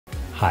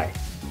Hi,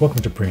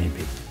 welcome to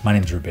PremiumBeat. My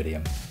name is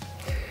Rubidium.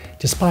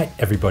 Despite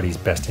everybody's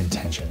best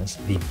intentions,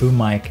 the boom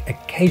mic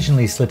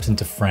occasionally slips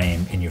into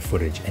frame in your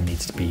footage and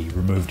needs to be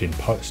removed in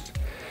post.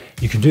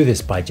 You can do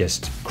this by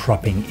just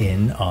cropping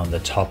in on the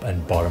top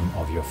and bottom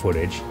of your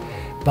footage,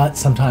 but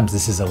sometimes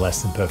this is a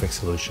less than perfect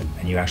solution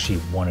and you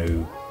actually want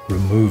to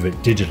remove it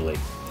digitally.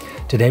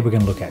 Today we're going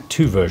to look at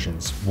two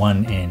versions,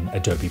 one in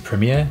Adobe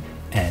Premiere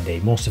and a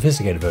more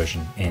sophisticated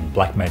version in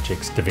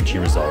Blackmagic's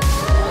DaVinci Resolve.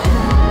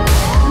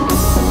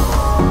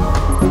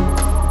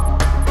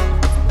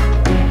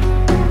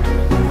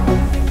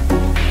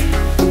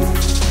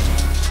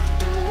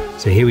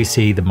 So here we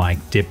see the mic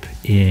dip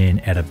in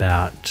at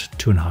about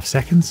 2.5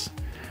 seconds.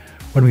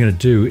 What I'm going to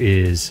do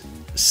is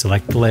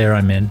select the layer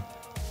I'm in,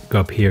 go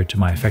up here to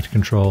my effect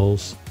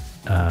controls,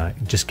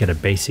 just get a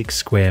basic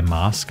square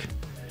mask.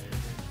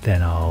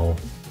 Then I'll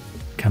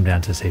come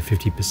down to say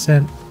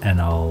 50% and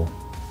I'll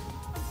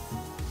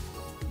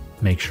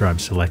make sure I'm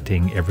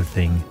selecting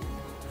everything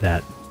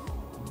that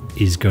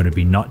is going to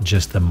be not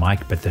just the mic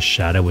but the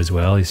shadow as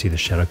well. You see the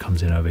shadow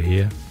comes in over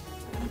here.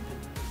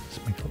 Let's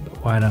make it a little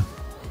bit wider.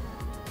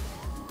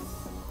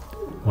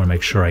 I want to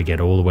make sure I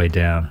get all the way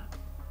down.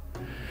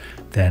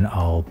 Then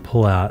I'll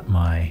pull out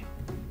my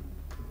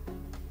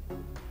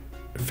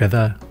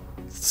feather,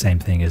 same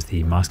thing as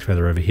the mask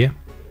feather over here.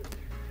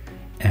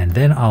 And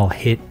then I'll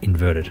hit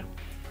inverted.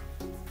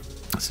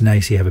 So now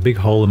you see I have a big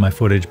hole in my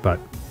footage, but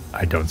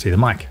I don't see the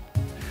mic.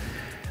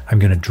 I'm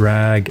going to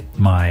drag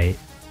my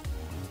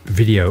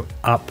video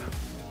up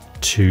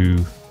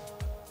to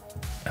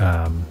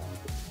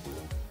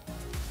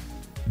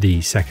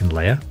the second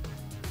layer.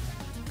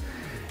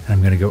 And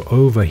I'm going to go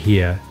over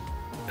here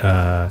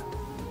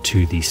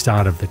to the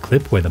start of the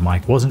clip where the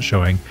mic wasn't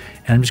showing,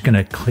 and I'm just going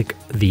to click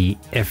the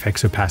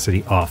FX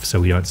opacity off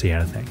so we don't see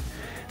anything.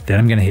 Then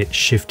I'm going to hit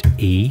Shift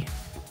E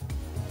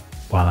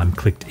while I'm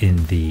clicked in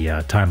the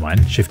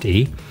timeline, Shift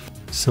E.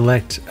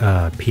 Select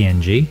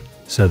PNG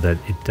so that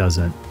it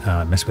doesn't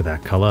mess with our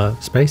color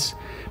space.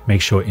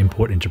 Make sure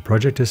Import into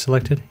Project is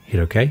selected, hit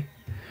OK.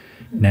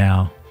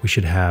 Now we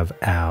should have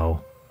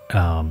our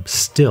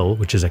still,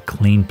 which is a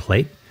clean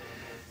plate.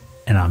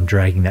 And I'm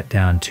dragging that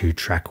down to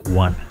track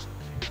 1.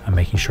 I'm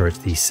making sure it's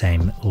the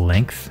same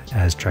length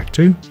as track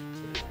 2.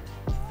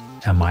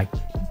 Our mic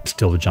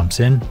still jumps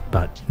in,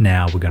 but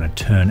now we're going to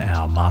turn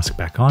our mask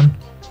back on.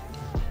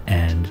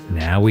 And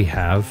now we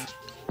have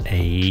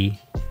a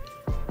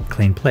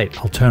clean plate.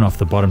 I'll turn off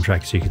the bottom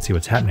track so you can see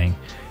what's happening.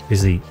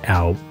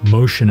 Our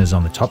motion is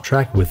on the top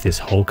track with this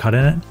hole cut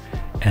in it.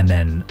 And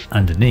then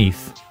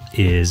underneath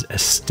is a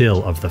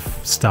still of the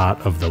start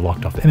of the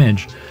locked off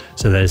image.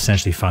 So that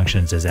essentially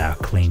functions as our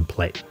clean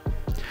plate.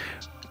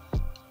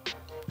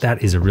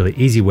 That is a really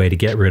easy way to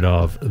get rid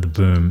of the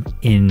boom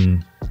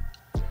in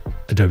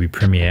Adobe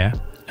Premiere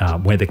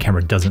where the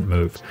camera doesn't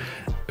move.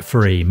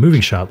 For a moving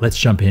shot, let's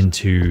jump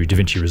into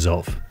DaVinci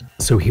Resolve.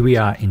 So here we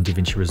are in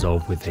DaVinci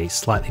Resolve with a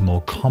slightly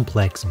more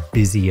complex,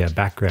 busier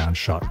background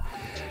shot.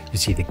 You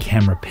see the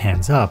camera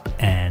pans up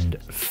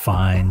and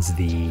finds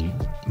the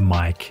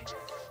mic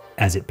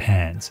as it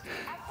pans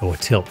or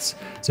tilts.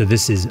 So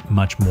this is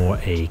much more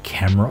a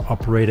camera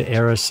operator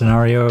error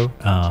scenario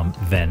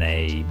than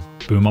a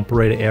boom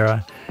operator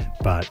error,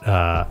 but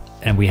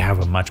and we have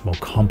a much more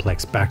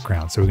complex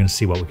background. So we're going to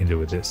see what we can do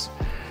with this.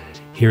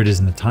 Here it is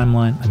in the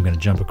timeline. I'm going to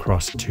jump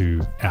across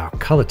to our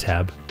color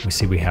tab. We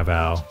see we have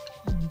our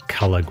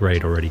color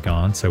grade already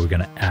gone. So we're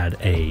going to add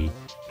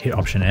hit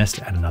Option S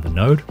to add another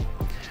node.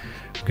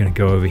 We're going to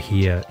go over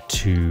here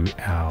to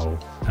our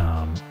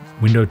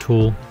window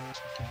tool,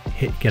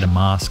 hit get a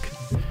mask,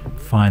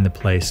 find the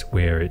place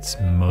where it's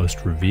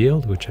most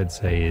revealed, which I'd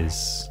say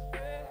is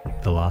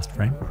the last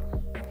frame.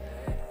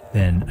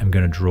 Then I'm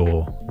going to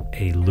draw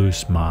a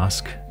loose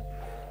mask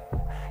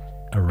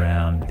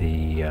around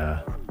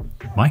the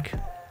mic.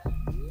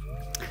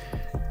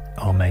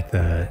 I'll make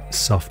the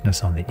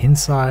softness on the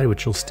inside,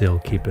 which will still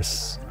keep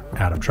us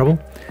out of trouble.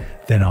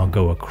 Then I'll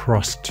go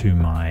across to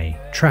my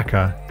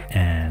tracker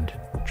and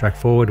track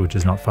forward, which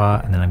is not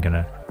far, and then I'm going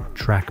to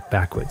track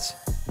backwards.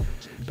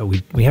 But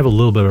we have a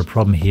little bit of a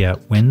problem here.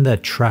 When the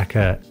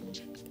tracker,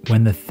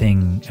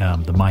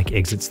 the mic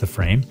exits the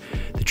frame,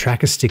 the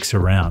tracker sticks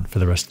around for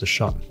the rest of the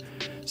shot.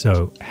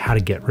 So how to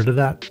get rid of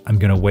that? I'm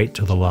going to wait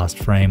till the last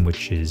frame,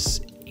 which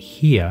is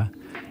here.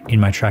 In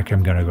my tracker,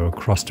 I'm going to go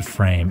across to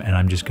frame and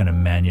I'm just going to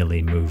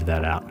manually move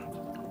that out.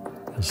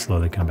 It'll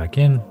slowly come back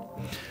in.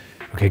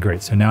 Okay,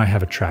 great. So now I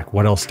have a track.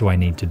 What else do I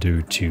need to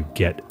do to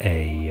get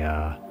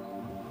a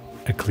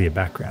clear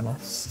background? I'll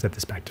set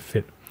this back to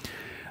fit.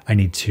 I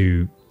need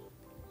to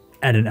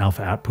add an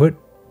alpha output,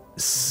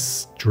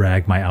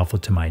 drag my alpha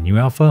to my new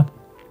alpha,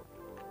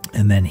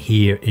 and then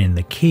here in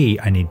the key,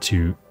 I need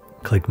to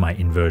click my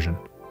inversion.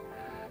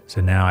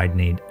 So now I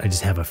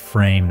just have a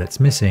frame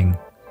that's missing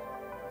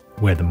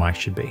where the mic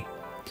should be.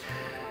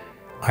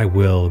 I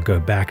will go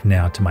back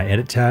now to my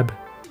edit tab.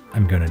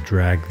 I'm going to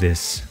drag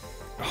this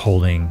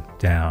holding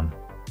down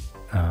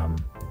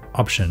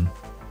option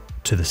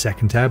to the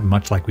second tab,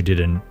 much like we did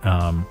in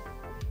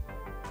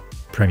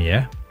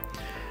Premiere.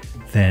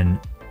 Then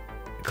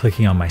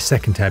clicking on my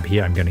second tab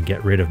here, I'm going to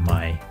get rid of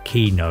my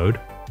key node.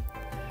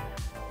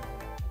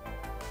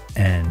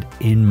 And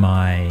in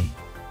my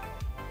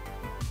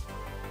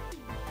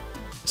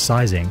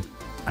sizing,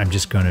 I'm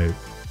just going to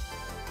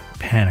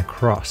pan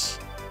across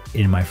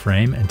in my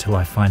frame until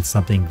I find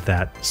something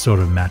that sort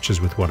of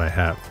matches with what I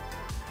have.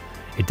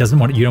 It doesn't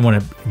want, you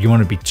want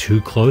to be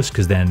too close,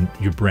 because then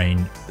your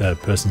brain, the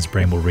person's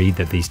brain, will read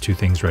that these two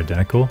things are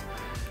identical.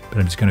 But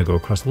I'm just going to go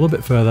across a little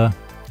bit further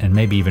and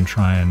maybe even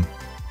try and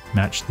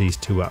match these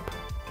two up.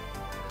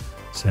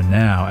 So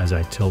now as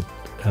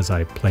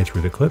I play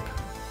through the clip,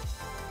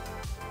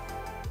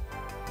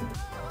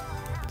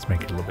 let's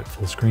make it a little bit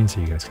full screen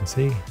so you guys can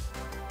see.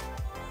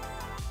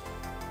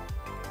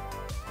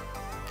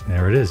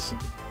 There it is,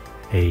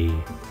 a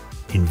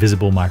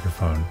invisible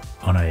microphone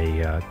on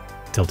a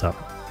tilt up.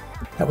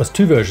 That was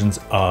 2 versions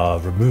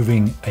of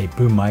removing a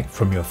boom mic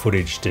from your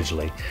footage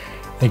digitally.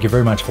 Thank you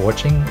very much for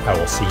watching. I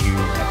will see you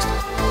next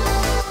time.